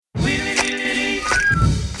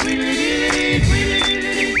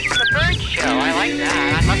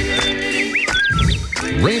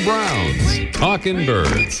Talking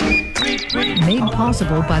Birds. Made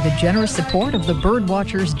possible by the generous support of the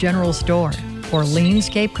Birdwatchers General Store, Orleans,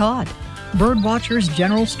 Cape Cod.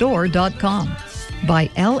 Birdwatchersgeneralstore.com.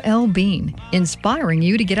 By L.L. Bean, inspiring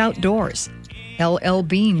you to get outdoors.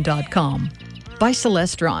 LLbean.com. By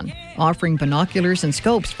Celestron, offering binoculars and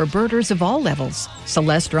scopes for birders of all levels.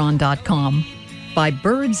 Celestron.com. By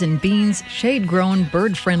Birds and Beans shade-grown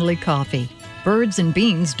bird-friendly coffee.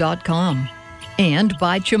 Birdsandbeans.com. And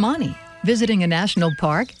by Chumani. Visiting a national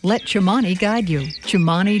park? Let Chumani guide you.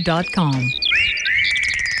 Chumani.com.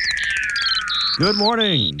 Good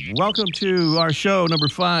morning. Welcome to our show, number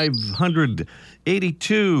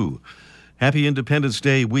 582. Happy Independence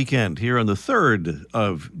Day weekend here on the 3rd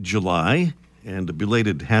of July, and a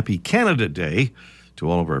belated Happy Canada Day to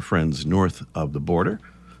all of our friends north of the border.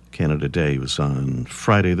 Canada Day was on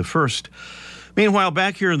Friday the 1st. Meanwhile,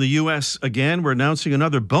 back here in the U.S. again, we're announcing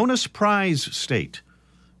another bonus prize state.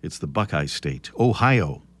 It's the Buckeye State,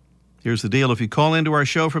 Ohio. Here's the deal. If you call into our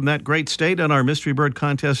show from that great state on our Mystery Bird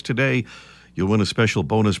contest today, you'll win a special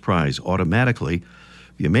bonus prize automatically.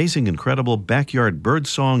 The amazing, incredible Backyard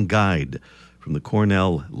Birdsong Guide from the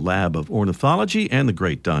Cornell Lab of Ornithology and the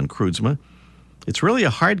great Don Kreutzma. It's really a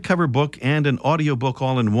hardcover book and an audiobook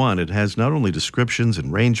all in one. It has not only descriptions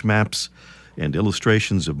and range maps and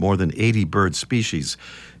illustrations of more than 80 bird species,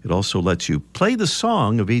 it also lets you play the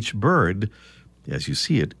song of each bird as you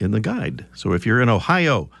see it in the guide. So if you're in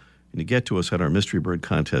Ohio and you get to us at our Mystery Bird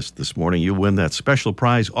contest this morning, you'll win that special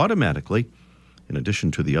prize automatically. In addition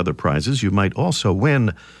to the other prizes, you might also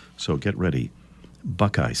win. So get ready,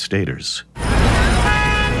 Buckeye Staters.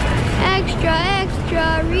 Extra,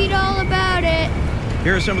 extra, read all about it.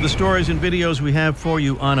 Here are some of the stories and videos we have for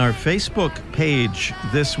you on our Facebook page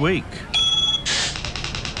this week.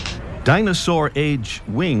 Dinosaur age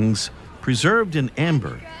wings preserved in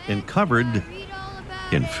amber and covered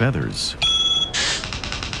in feathers.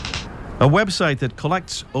 A website that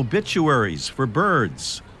collects obituaries for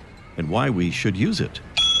birds and why we should use it.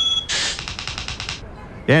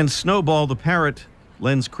 And Snowball the parrot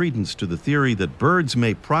lends credence to the theory that birds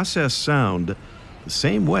may process sound the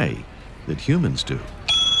same way that humans do.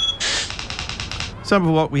 Some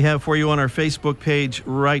of what we have for you on our Facebook page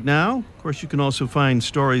right now. Of course, you can also find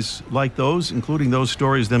stories like those, including those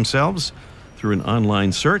stories themselves, through an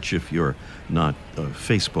online search if you're not a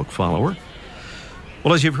Facebook follower.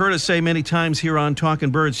 Well, as you've heard us say many times here on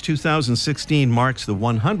Talkin' Birds, 2016 marks the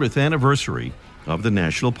 100th anniversary of the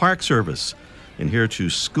National Park Service. And here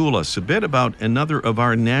to school us a bit about another of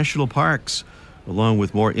our national parks, along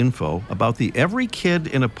with more info about the Every Kid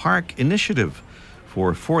in a Park initiative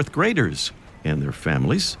for fourth graders and their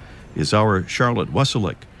families, is our Charlotte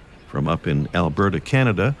Weselick from up in Alberta,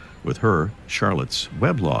 Canada, with her Charlotte's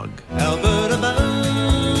Weblog. Alberta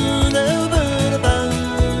bound,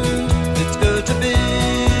 it's good to be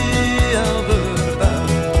Alberta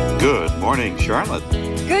bound. Good morning, Charlotte.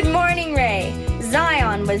 Good morning, Ray.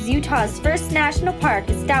 Zion was Utah's first national park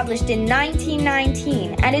established in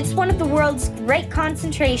 1919, and it's one of the world's great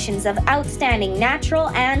concentrations of outstanding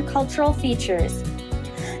natural and cultural features.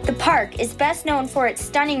 The park is best known for its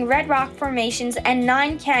stunning red rock formations and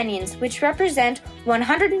 9 canyons, which represent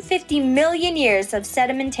 150 million years of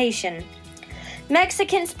sedimentation.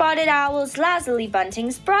 Mexican spotted owls, lazuli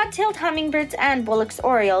buntings, broad-tailed hummingbirds, and Bullock's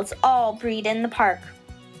orioles all breed in the park.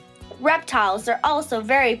 Reptiles are also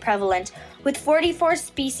very prevalent, with 44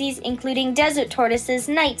 species including desert tortoises,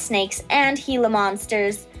 night snakes, and Gila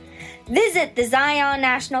monsters. Visit the Zion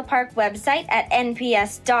National Park website at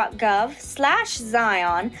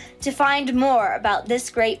nps.gov/Zion to find more about this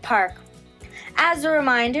great park. As a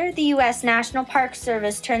reminder, the U.S. National Park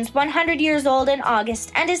Service turns 100 years old in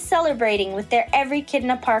August and is celebrating with their Every Kid in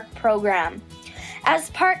a Park program. As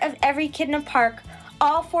part of Every Kid in a Park,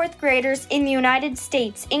 all fourth graders in the United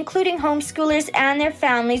States, including homeschoolers and their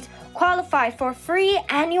families, qualify for free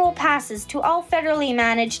annual passes to all federally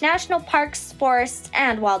managed national parks, forests,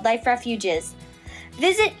 and wildlife refuges.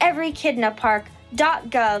 Visit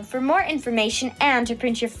everykidinapark.gov for more information and to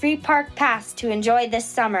print your free park pass to enjoy this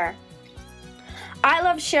summer. I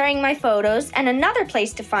love sharing my photos, and another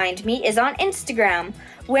place to find me is on Instagram,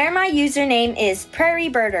 where my username is Prairie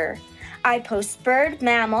Birder. I post bird,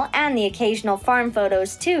 mammal, and the occasional farm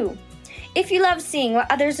photos too. If you love seeing what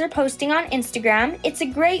others are posting on Instagram, it's a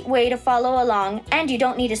great way to follow along, and you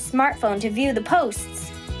don't need a smartphone to view the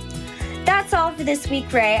posts. That's all for this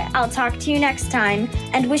week, Ray. I'll talk to you next time,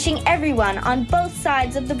 and wishing everyone on both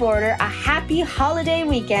sides of the border a happy holiday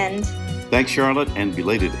weekend. Thanks, Charlotte, and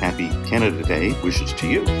belated Happy Canada Day wishes to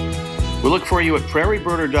you. We'll look for you at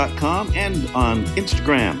prairiebirder.com and on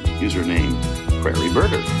Instagram, username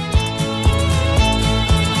prairiebirder.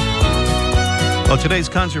 Well, today's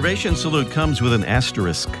conservation salute comes with an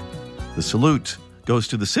asterisk. The salute goes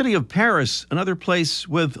to the city of Paris, another place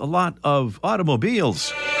with a lot of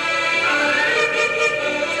automobiles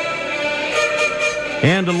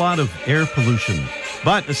and a lot of air pollution.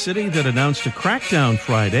 But a city that announced a crackdown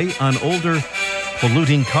Friday on older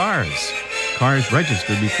polluting cars. Cars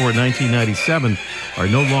registered before 1997 are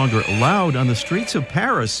no longer allowed on the streets of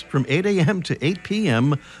Paris from 8 a.m. to 8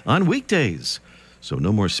 p.m. on weekdays. So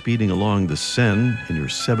no more speeding along the Seine in your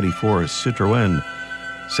 74 Citroën.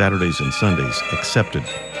 Saturdays and Sundays accepted.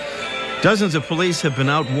 Dozens of police have been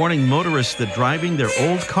out warning motorists that driving their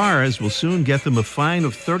old cars will soon get them a fine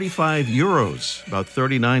of 35 euros, about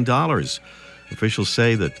 $39. Officials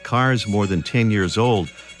say that cars more than 10 years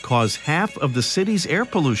old cause half of the city's air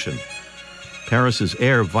pollution. Paris's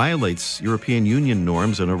air violates European Union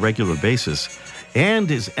norms on a regular basis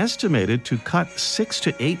and is estimated to cut 6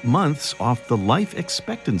 to 8 months off the life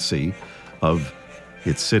expectancy of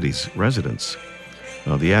its city's residents.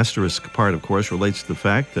 The asterisk part, of course, relates to the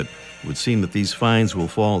fact that it would seem that these fines will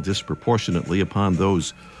fall disproportionately upon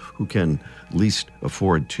those who can least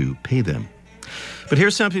afford to pay them. But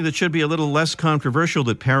here's something that should be a little less controversial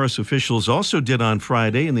that Paris officials also did on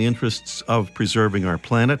Friday in the interests of preserving our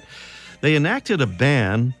planet. They enacted a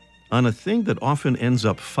ban on a thing that often ends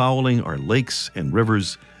up fouling our lakes and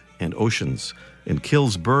rivers and oceans and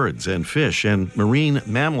kills birds and fish and marine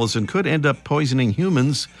mammals and could end up poisoning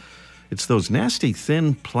humans. It's those nasty,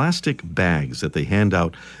 thin plastic bags that they hand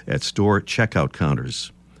out at store checkout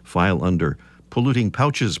counters. File under polluting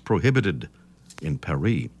pouches prohibited in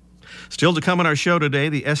Paris. Still to come on our show today,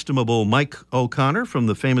 the estimable Mike O'Connor from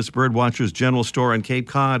the famous Birdwatchers General Store on Cape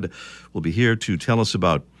Cod will be here to tell us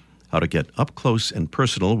about how to get up close and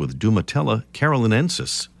personal with Dumatella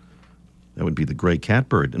carolinensis. That would be the gray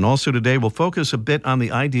catbird. And also today, we'll focus a bit on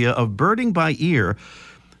the idea of birding by ear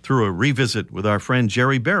through a revisit with our friend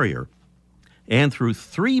Jerry Berrier. And through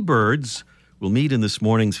 3 birds, we'll meet in this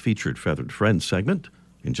morning's featured Feathered Friends segment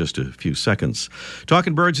in just a few seconds.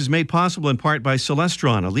 Talking Birds is made possible in part by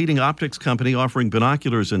Celestron, a leading optics company offering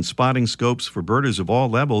binoculars and spotting scopes for birders of all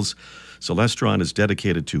levels. Celestron is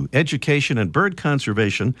dedicated to education and bird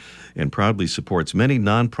conservation and proudly supports many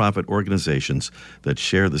nonprofit organizations that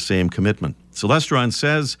share the same commitment. Celestron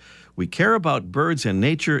says, "We care about birds and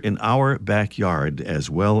nature in our backyard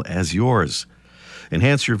as well as yours."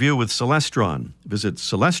 Enhance your view with Celestron. Visit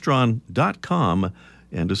celestron.com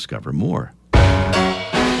and discover more.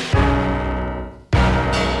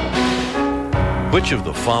 Which of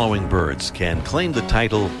the following birds can claim the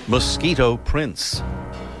title Mosquito Prince?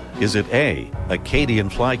 Is it A, Acadian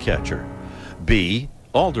flycatcher, B,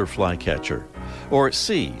 alder flycatcher, or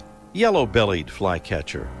C, yellow-bellied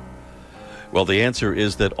flycatcher? Well, the answer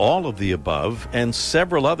is that all of the above and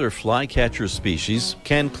several other flycatcher species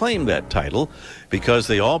can claim that title because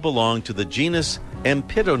they all belong to the genus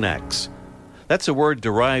Empidonax. That's a word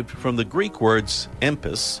derived from the Greek words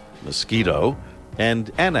empis, mosquito,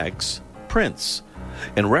 and anax, prince,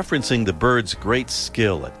 and referencing the bird's great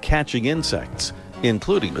skill at catching insects,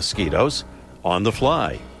 including mosquitoes, on the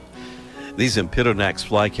fly. These Empidonax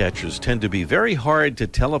flycatchers tend to be very hard to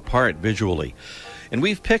tell apart visually, and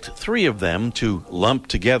we've picked 3 of them to lump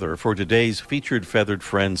together for today's featured Feathered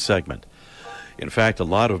Friends segment. In fact, a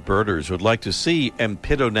lot of birders would like to see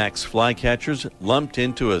Empidonax flycatchers lumped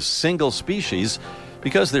into a single species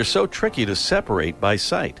because they're so tricky to separate by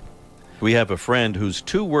sight. We have a friend whose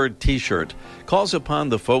 2-word T-shirt calls upon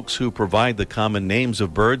the folks who provide the common names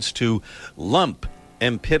of birds to lump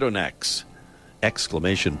Empidonax!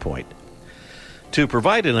 Exclamation point. To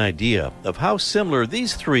provide an idea of how similar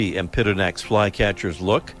these 3 Empidonax flycatchers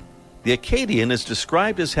look, the Acadian is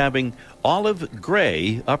described as having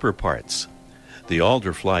olive-gray upper parts, the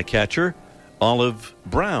alder flycatcher,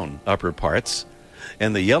 olive-brown upper parts,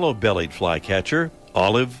 and the yellow-bellied flycatcher,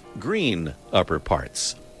 olive-green upper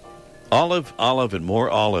parts. Olive, olive, and more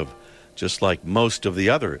olive, just like most of the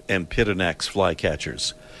other Empidonax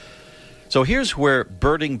flycatchers. So here's where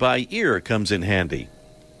birding by ear comes in handy.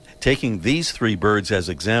 Taking these 3 birds as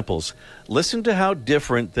examples, listen to how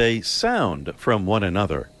different they sound from one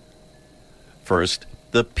another. First,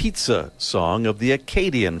 the pizza song of the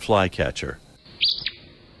Acadian flycatcher.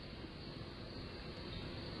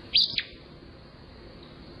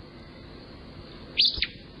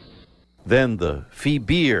 Then the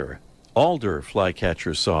Phoebe alder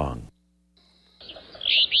flycatcher song.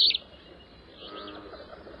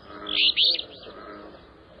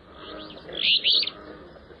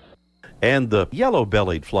 And the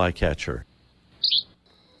yellow-bellied flycatcher.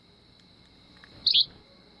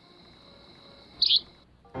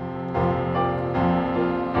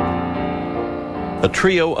 A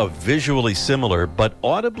trio of visually similar but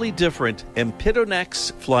audibly different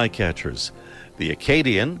Empidonax flycatchers. The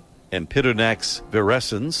Acadian, Empidonax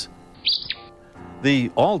virescens.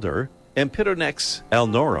 The alder, Empidonax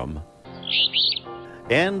alnorum.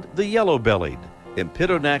 And the yellow-bellied,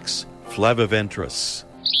 Empidonax flaviventris.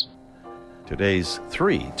 Today's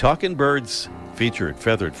 3 Talkin' Birds featured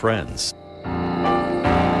feathered friends.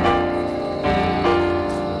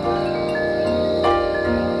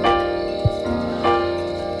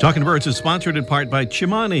 Talkin' Birds is sponsored in part by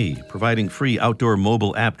Chimani, providing free outdoor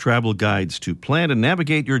mobile app travel guides to plan and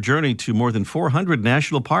navigate your journey to more than 400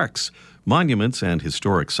 national parks, monuments, and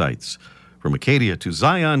historic sites. From Acadia to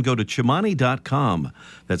Zion, go to Chimani.com.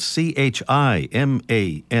 That's CHIMANI.com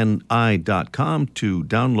to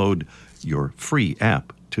download your free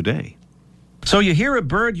app today. So you hear a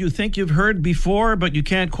bird you think you've heard before, but you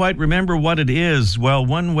can't quite remember what it is. Well,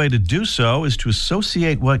 one way to do so is to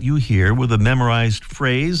associate what you hear with a memorized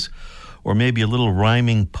phrase or maybe a little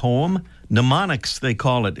rhyming poem. Mnemonics, they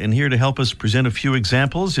call it. And here to help us present a few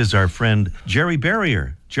examples is our friend Jerry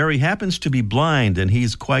Barrier. Jerry happens to be blind, and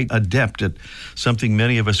he's quite adept at something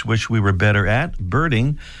many of us wish we were better at,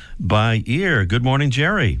 birding by ear. Good morning,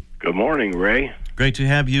 Jerry. Good morning, Ray. Great to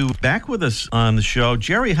have you back with us on the show.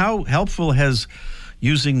 Jerry, how helpful has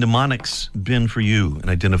using mnemonics been for you in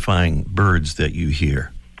identifying birds that you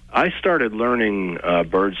hear? I started learning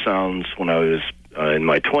bird sounds when I was in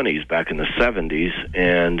my 20s, back in the 70s,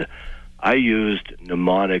 and I used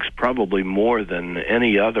mnemonics probably more than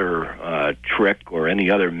any other trick or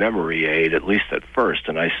any other memory aid, at least at first,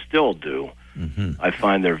 and I still do. Mm-hmm. I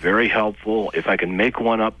find they're very helpful. If I can make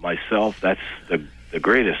one up myself, that's the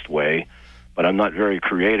greatest way. But I'm not very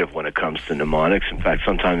creative when it comes to mnemonics. In fact,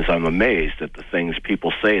 sometimes I'm amazed at the things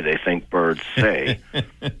people say they think birds say.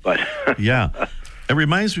 But yeah, it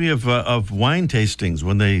reminds me of wine tastings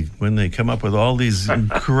when they come up with all these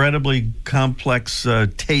incredibly complex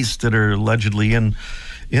tastes that are allegedly in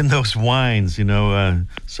those wines.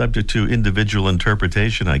 Subject to individual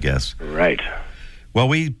interpretation, I guess. Right. Well,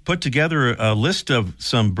 we put together a list of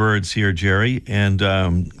some birds here, Jerry, and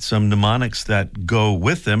some mnemonics that go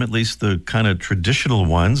with them, at least the kind of traditional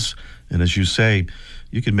ones. And as you say,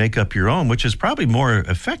 you can make up your own, which is probably more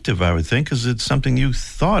effective, I would think, because it's something you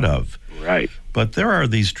thought of. Right. But there are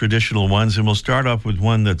these traditional ones, and we'll start off with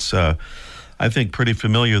one that's, I think, pretty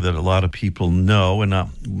familiar that a lot of people know. And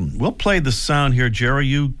we'll play the sound here, Jerry.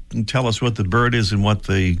 You can tell us what the bird is and what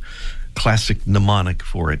the classic mnemonic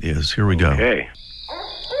for it is. Here we go. Okay.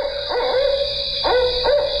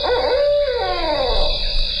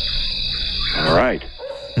 All right.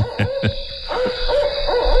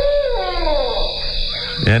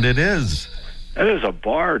 And it is. That is a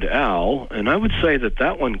barred owl, and I would say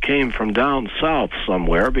that one came from down south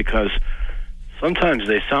somewhere, because sometimes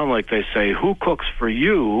they sound like they say, "Who cooks for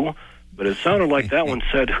you?" But it sounded like that one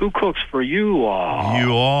said, "Who cooks for you all?"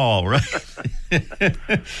 You all, right?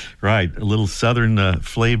 Right, a little southern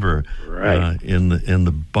flavor, right? In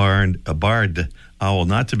the barred owl,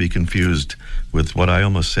 not to be confused with what I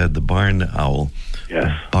almost said, the barn owl.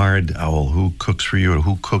 Yes, barred owl. Who cooks for you, or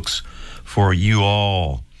who cooks for you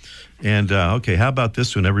all? And okay, how about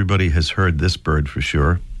this one? Everybody has heard this bird for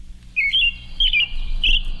sure.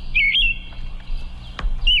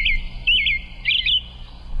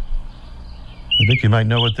 I think you might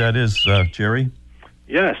know what that is, Jerry.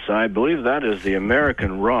 Yes, I believe that is the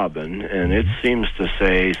American robin, and it seems to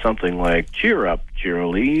say something like, "Cheer up,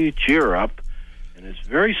 cheerily, cheer up." And it's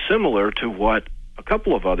very similar to what a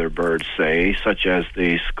couple of other birds say, such as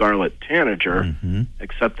the scarlet tanager,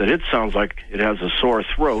 except that it sounds like it has a sore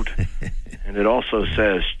throat, and it also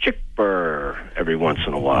says "chick-burr" every once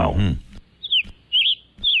in a while. Mm-hmm.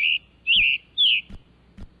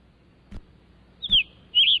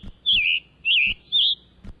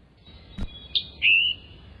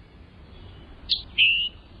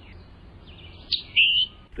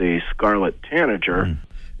 The scarlet tanager.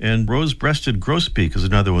 And rose-breasted grosbeak is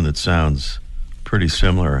another one that sounds pretty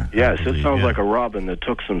similar. Yes, it sounds like a robin that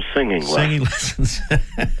took some singing lessons.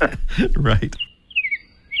 Right.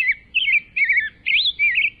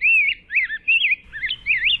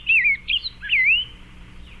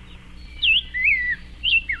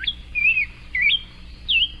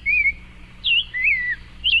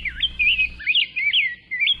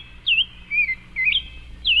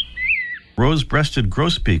 Rose-breasted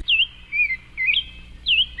grosbeak.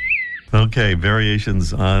 Okay,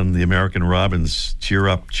 variations on the American robins. Cheer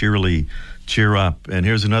up, cheerily, cheer up. And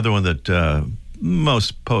here's another one that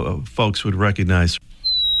most folks would recognize.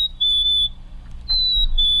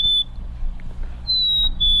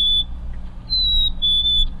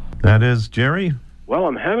 That is, Jerry? Well,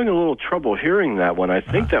 I'm having a little trouble hearing that one. I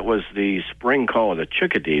think that was the spring call of the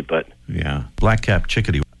chickadee, but... Yeah, black-capped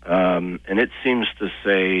chickadee. And it seems to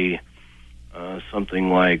say something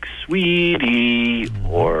like sweetie,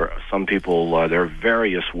 or some people, there are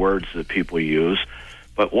various words that people use,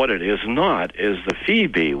 but what it is not is the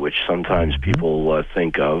phoebe, which sometimes people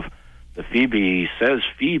think of. The phoebe says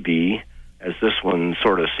phoebe, as this one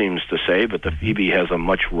sort of seems to say, but the phoebe has a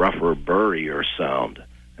much rougher, burrier sound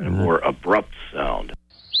and a more abrupt sound.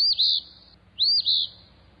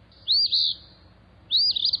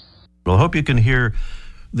 Well, I hope you can hear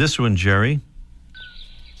this one, Jerry.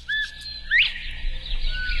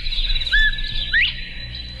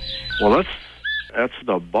 Well, that's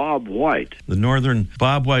the Bob White. The northern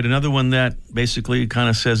Bob White, another one that basically kind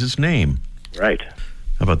of says its name. Right.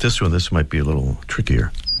 How about this one? This might be a little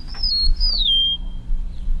trickier.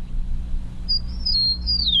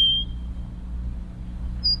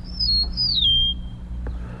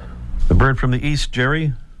 The bird from the east,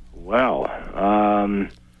 Jerry? Well,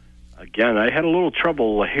 again, I had a little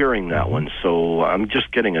trouble hearing that one, so I'm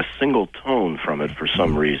just getting a single tone from it for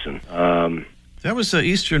some reason. That was the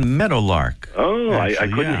eastern meadowlark. Oh, actually, I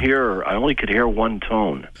couldn't hear. I only could hear one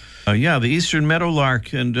tone. Yeah, the eastern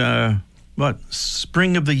meadowlark, and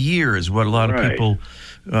spring of the year is what a lot of people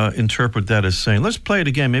interpret that as saying. Let's play it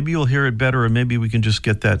again. Maybe you'll hear it better, or maybe we can just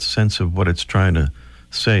get that sense of what it's trying to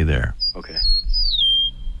say there. Okay.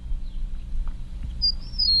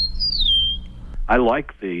 I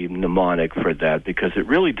like the mnemonic for that because it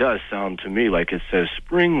really does sound to me like it says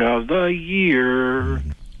spring of the year.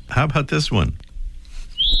 How about this one?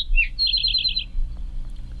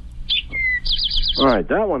 All right,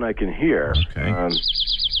 that one I can hear. Okay. And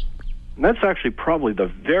that's actually probably the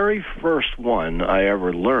very first one I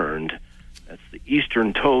ever learned. That's the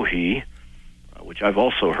eastern towhee, which I've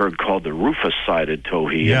also heard called the rufous-sided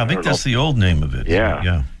towhee. Yeah, I think that's the old name of it.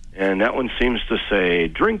 Yeah. And that one seems to say,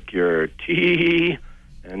 drink your tea.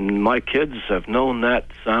 And my kids have known that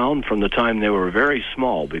sound from the time they were very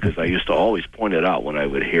small because I used to always point it out when I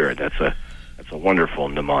would hear it. That's a wonderful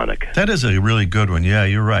mnemonic. That is a really good one. Yeah,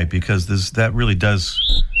 you're right, because that really does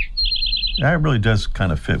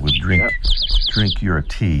kind of fit with drink your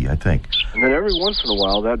tea, I think. And then every once in a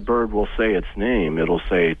while, that bird will say its name. It'll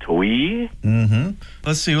say towhee. Mm-hmm.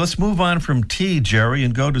 Let's see. Let's move on from tea, Jerry,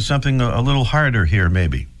 and go to something a little harder here,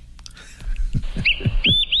 maybe.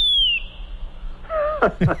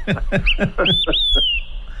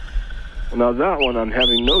 Now, that one I'm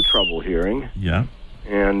having no trouble hearing. Yeah.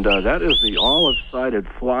 And that is the olive-sided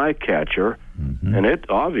flycatcher. Mm-hmm. And it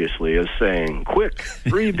obviously is saying, quick,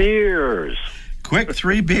 3 beers. Quick,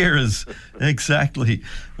 3 beers. Exactly.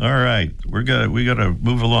 All right. We got to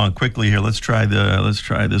move along quickly here. Let's try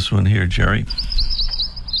this one here, Jerry.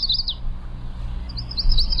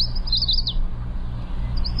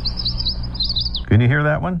 Can you hear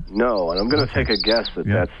that one? No, and I'm going to take a guess that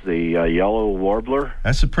that's the yellow warbler.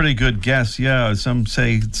 That's a pretty good guess, yeah. Some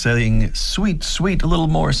saying sweet, sweet, a little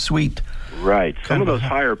more sweet. Right. Some of those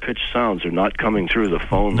higher-pitched sounds are not coming through the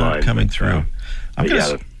phone line. Not coming through.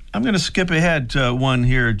 I'm going to skip ahead to one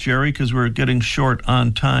here, Jerry, because we're getting short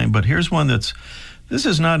on time. But here's one this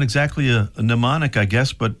is not exactly a mnemonic, I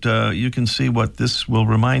guess, but you can see what this will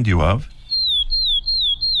remind you of.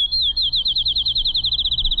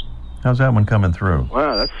 How's that one coming through?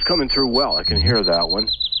 Wow, that's coming through well. I can hear that one.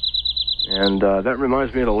 And that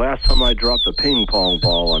reminds me of the last time I dropped a ping pong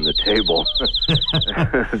ball on the table.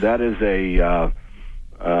 That is a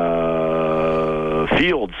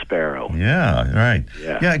field sparrow. Yeah, right.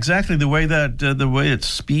 Yeah, exactly the way it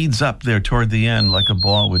speeds up there toward the end like a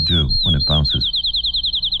ball would do when it bounces.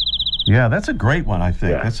 Yeah, that's a great one, I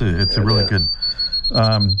think. Yeah, it's a really good...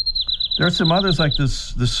 there are some others like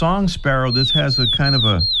this. The song sparrow, this has a kind of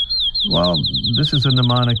a... Well, this is a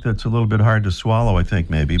mnemonic that's a little bit hard to swallow, I think,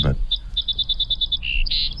 maybe, but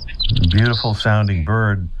beautiful sounding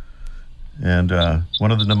bird. And one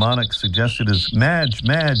of the mnemonics suggested is, Madge,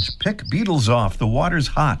 pick beetles off, the water's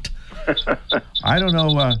hot. I don't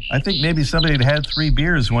know, I think maybe somebody had 3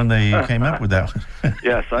 beers when they came up with that one.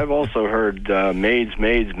 Yes, I've also heard maids,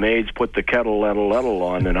 put the kettle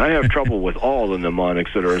on, and I have trouble with all the mnemonics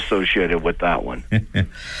that are associated with that one.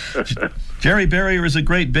 Jerry Barrier is a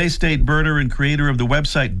great Bay State birder and creator of the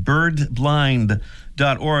website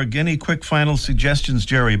birdblind.org. Any quick final suggestions,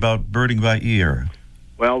 Jerry, about birding by ear?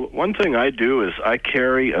 Well, one thing I do is I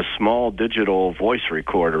carry a small digital voice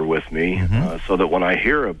recorder with me so that when I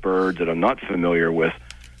hear a bird that I'm not familiar with,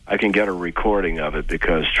 I can get a recording of it,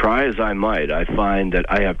 because try as I might, I find that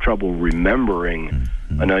I have trouble remembering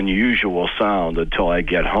an unusual sound until I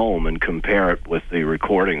get home and compare it with the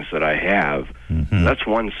recordings that I have. That's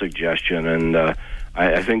one suggestion. And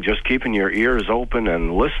I think just keeping your ears open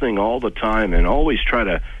and listening all the time, and always try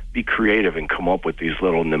to be creative and come up with these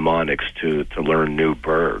little mnemonics to learn new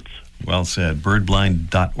birds. Well said.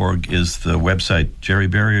 Birdblind.org is the website. Jerry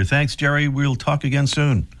Barrier. Thanks, Jerry. We'll talk again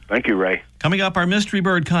soon. Thank you, Ray. Coming up, our mystery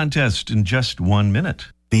bird contest in just 1 minute.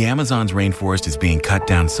 The Amazon's rainforest is being cut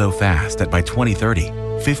down so fast that by 2030,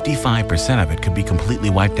 55% of it could be completely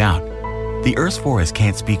wiped out. The Earth's forests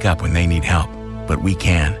can't speak up when they need help, but we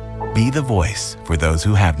can. Be the voice for those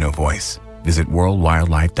who have no voice. Visit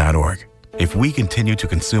worldwildlife.org. If we continue to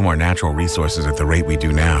consume our natural resources at the rate we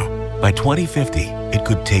do now, by 2050, it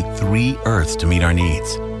could take 3 Earths to meet our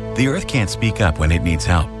needs. The Earth can't speak up when it needs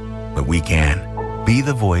help, but we can. Be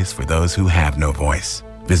the voice for those who have no voice.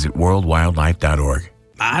 Visit worldwildlife.org.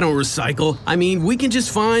 I don't recycle. I mean, we can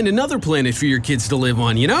just find another planet for your kids to live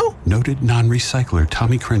on, you know? Noted non-recycler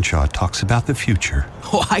Tommy Crenshaw talks about the future.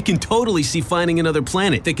 Oh, I can totally see finding another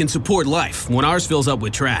planet that can support life when ours fills up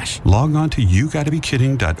with trash. Log on to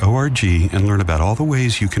yougottabekidding.org and learn about all the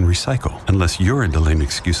ways you can recycle, unless you're into lame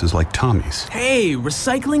excuses like Tommy's. Hey,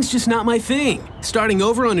 recycling's just not my thing. Starting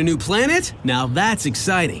over on a new planet? Now that's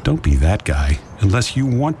exciting. Don't be that guy, unless you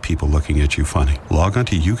want people looking at you funny. Log on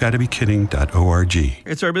to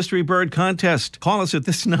yougottabekidding.org. It's our Mystery Bird Contest. Call us at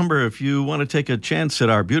this number if you want to take a chance at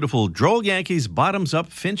our beautiful Droll Yankees Bottoms-Up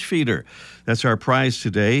Finch Feeder. That's our prize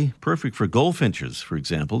today. Perfect for goldfinches, for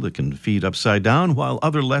example, that can feed upside down while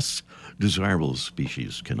other less desirable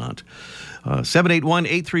species cannot.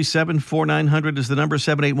 781-837-4900 is the number,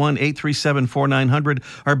 781-837-4900.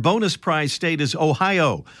 Our bonus prize state is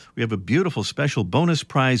Ohio. We have a beautiful special bonus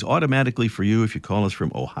prize automatically for you if you call us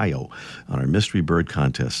from Ohio on our Mystery Bird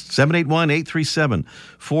Contest.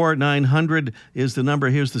 781-837-4900 is the number.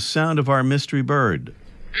 Here's the sound of our mystery bird.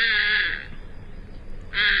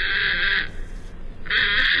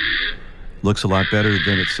 Looks a lot better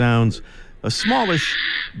than it sounds. A smallish,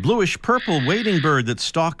 bluish-purple wading bird that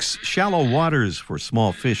stalks shallow waters for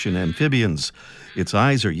small fish and amphibians. Its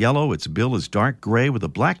eyes are yellow, its bill is dark gray with a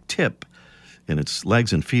black tip, and its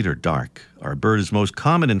legs and feet are dark. Our bird is most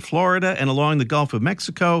common in Florida and along the Gulf of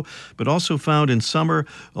Mexico, but also found in summer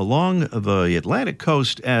along the Atlantic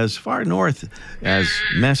coast as far north as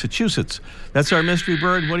Massachusetts. That's our mystery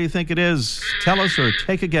bird. What do you think it is? Tell us or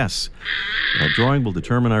take a guess. Our drawing will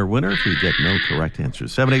determine our winner if we get no correct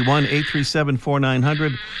answers.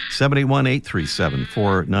 781-837-4900,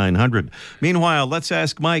 781-837-4900. Meanwhile, let's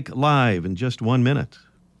ask Mike live in just 1 minute.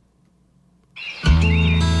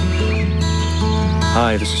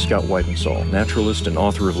 Hi, this is Scout Weidensaul, naturalist and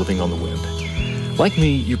author of Living on the Wind. Like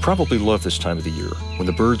me, you probably love this time of the year, when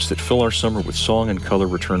the birds that fill our summer with song and color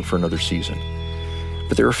return for another season.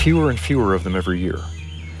 But there are fewer and fewer of them every year.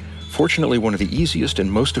 Fortunately, one of the easiest and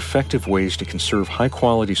most effective ways to conserve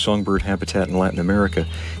high-quality songbird habitat in Latin America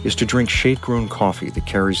is to drink shade-grown coffee that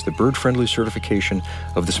carries the bird-friendly certification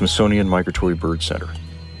of the Smithsonian Migratory Bird Center.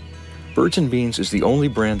 Birds and Beans is the only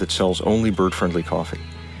brand that sells only bird-friendly coffee.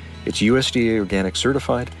 It's USDA organic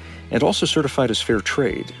certified and also certified as fair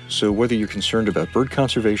trade, so whether you're concerned about bird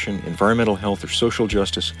conservation, environmental health, or social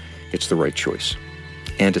justice, it's the right choice.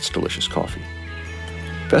 And it's delicious coffee.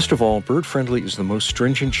 Best of all, Bird Friendly is the most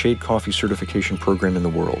stringent shade coffee certification program in the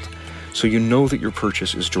world, so you know that your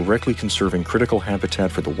purchase is directly conserving critical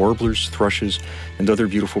habitat for the warblers, thrushes, and other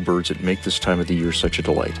beautiful birds that make this time of the year such a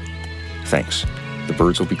delight. Thanks. The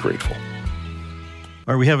birds will be grateful.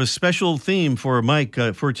 All right, we have a special theme for Mike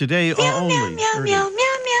for today only. Meow, meow, meow,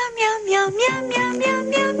 meow, meow, meow, meow, meow, meow, meow,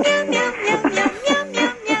 meow, meow, meow,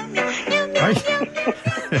 meow, meow, meow.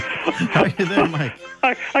 How are you there, Mike?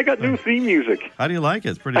 I got new theme music. How do you like it?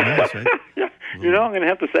 It's pretty nice, right? Yeah, I'm going to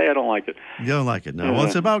have to say I don't like it. You don't like it, no. Well,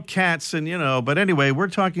 it's about cats, and but anyway, we're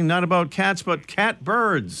talking not about cats, but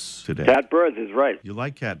catbirds today. Catbirds is right. You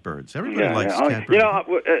like catbirds. Everybody likes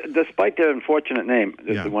catbirds. Despite their unfortunate name,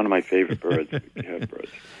 it's one of my favorite birds, catbirds.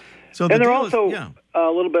 So they're also a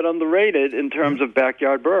little bit underrated in terms of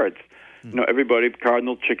backyard birds. Everybody,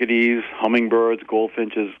 cardinal chickadees, hummingbirds,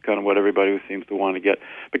 goldfinches, kind of what everybody seems to want to get.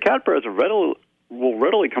 But catbirds will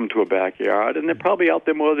readily come to a backyard, and they're probably out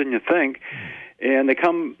there more than you think. And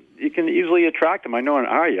you can easily attract them. I know in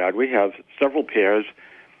our yard we have several pairs,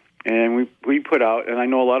 and we put out, and I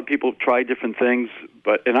know a lot of people try different things,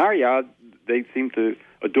 but in our yard they seem to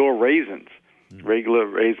adore raisins, regular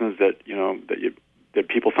raisins that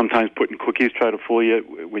people sometimes put in cookies, try to fool you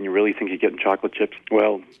when you really think you're getting chocolate chips.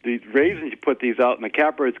 Well, these raisins, you put these out, and the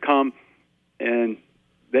catbirds come, and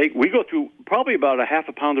we go through probably about a half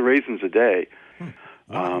a pound of raisins a day.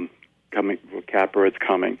 Catbirds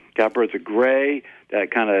coming. Catbirds are gray,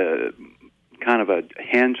 that kind of a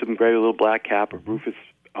hinge of them gray with a little black cap, a rufous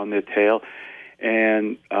on their tail.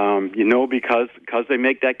 And because they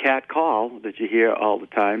make that cat call that you hear all the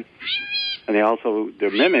time, and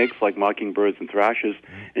they're mimics like mockingbirds and thrushes,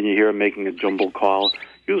 and you hear them making a jumbled call,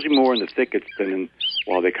 usually more in the thickets than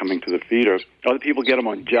while they're coming to the feeder. Other people get them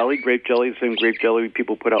on jelly, grape jelly, the same grape jelly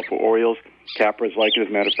people put out for Orioles. Catbirds like it. As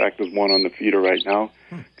a matter of fact, there's one on the feeder right now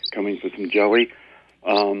coming for some jelly.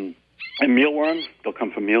 And mealworms, they'll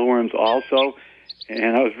come from mealworms also.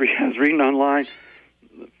 And I was reading online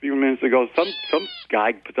a few minutes ago, some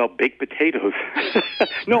guy puts out baked potatoes.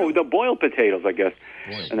 No, the boiled potatoes, I guess.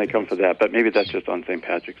 And they come for that. But maybe that's just on St.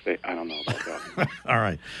 Patrick's Day. I don't know about that. All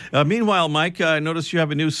right. Meanwhile, Mike, I noticed you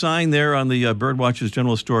have a new sign there on the Birdwatchers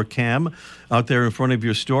General Store cam out there in front of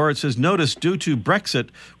your store. It says, "Notice, due to Brexit,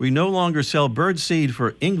 we no longer sell bird seed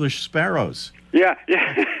for English sparrows." Yeah.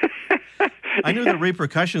 I knew the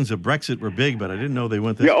repercussions of Brexit were big, but I didn't know they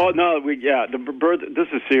went this far. The bird. This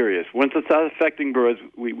is serious. Once it starts affecting birds,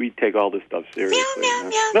 we take all this stuff seriously. Meow,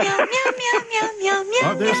 meow, meow, meow, meow, meow, meow, meow, meow.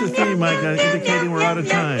 Oh, there's the theme, Mike, indicating we're out of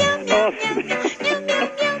time.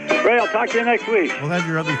 Ray, I'll talk to you next week. We'll have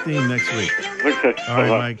your other theme next week. Okay. All right,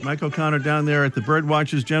 Mike. Mike O'Connor down there at the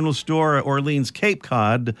Birdwatchers General Store at Orleans, Cape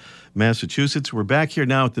Cod, Massachusetts. We're back here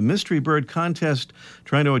now at the Mystery Bird Contest,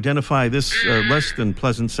 trying to identify this less than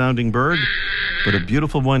pleasant-sounding bird, but a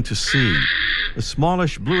beautiful one to see. A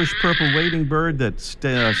smallish, bluish-purple wading bird that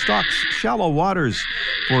stalks shallow waters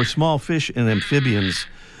for small fish and amphibians.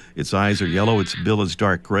 Its eyes are yellow. Its bill is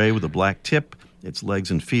dark gray with a black tip. Its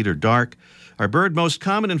legs and feet are dark. Our bird most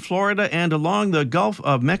common in Florida and along the Gulf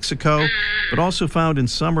of Mexico, but also found in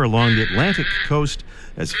summer along the Atlantic coast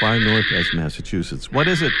as far north as Massachusetts. What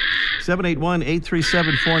is it?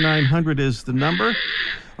 781-837-4900 is the number.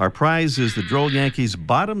 Our prize is the Droll Yankees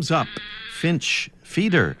Bottoms Up Finch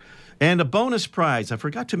Feeder. And a bonus prize, I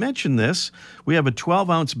forgot to mention this. We have a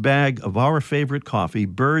 12-ounce bag of our favorite coffee,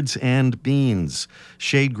 Birds and Beans,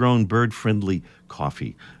 shade-grown, bird-friendly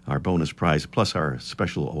coffee. Our bonus prize, plus our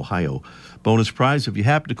special Ohio bonus prize. If you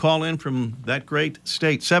happen to call in from that great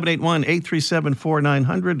state,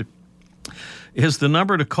 781-837-4900 is the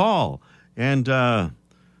number to call. And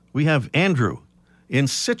we have Andrew in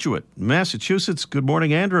Scituate, Massachusetts. Good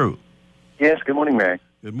morning, Andrew. Yes, good morning, Mary.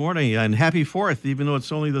 Good morning, and happy 4th, even though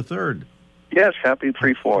it's only the 3rd. Yes, happy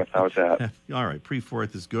pre-4th. How's that? All right,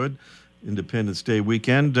 pre-4th is good. Independence Day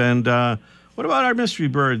weekend. And what about our mystery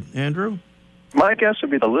bird, Andrew? My guess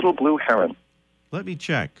would be the little blue heron. Let me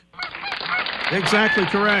check. Exactly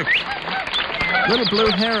correct. Little blue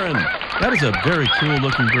heron. That is a very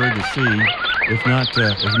cool-looking bird to see, if not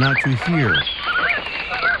to hear.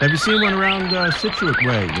 Have you seen one around Scituate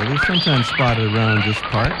Way? Yeah, they're sometimes spotted around these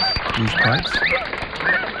parts.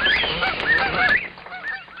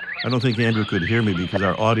 I don't think Andrew could hear me because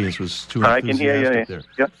our audience was too enthusiastic there. I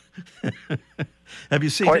can hear you. Yep. Have you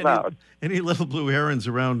seen any little blue herons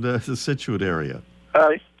around the Scituate area?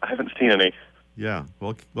 I haven't seen any. Yeah.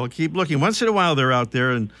 Well, keep looking. Once in a while, they're out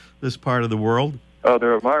there in this part of the world. Oh,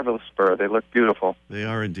 they're a marvelous bird. They look beautiful. They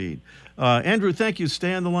are indeed. Andrew, thank you.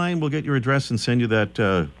 Stay on the line. We'll get your address and send you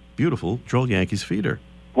that beautiful Droll Yankees feeder.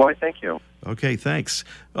 Why, thank you. Okay, thanks.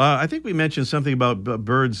 I think we mentioned something about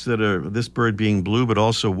birds that are, this bird being blue but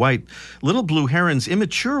also white. Little blue herons,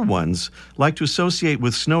 immature ones, like to associate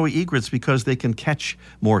with snowy egrets because they can catch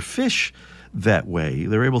more fish that way.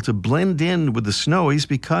 They're able to blend in with the snowies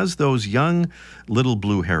because those young little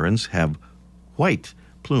blue herons have white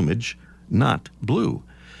plumage, not blue.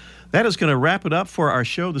 That is going to wrap it up for our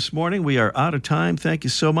show this morning. We are out of time. Thank you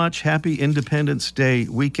so much. Happy Independence Day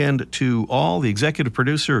weekend to all. The executive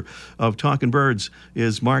producer of Talkin' Birds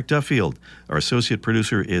is Mark Duffield. Our associate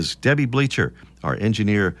producer is Debbie Bleacher. Our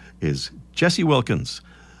engineer is Jesse Wilkins.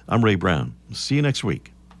 I'm Ray Brown. See you next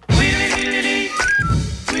week. The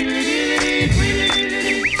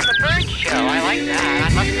bird show. I like that.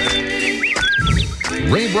 I love it.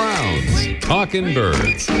 Ray Brown's Talkin'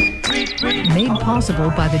 Birds. Made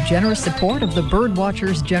possible by the generous support of the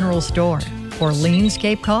Birdwatchers General Store, Orleans,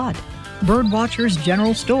 Cape Cod.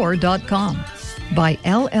 Birdwatchersgeneralstore.com. By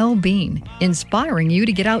LL Bean, inspiring you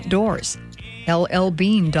to get outdoors.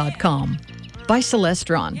 LLbean.com. By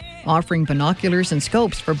Celestron, offering binoculars and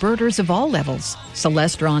scopes for birders of all levels.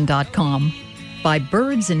 Celestron.com. By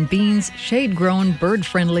Birds and Beans shade-grown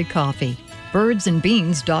bird-friendly coffee.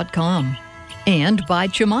 Birdsandbeans.com. And by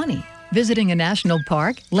Chimani. Visiting a national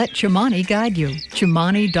park? Let Chimani guide you.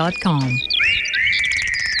 Chimani.com.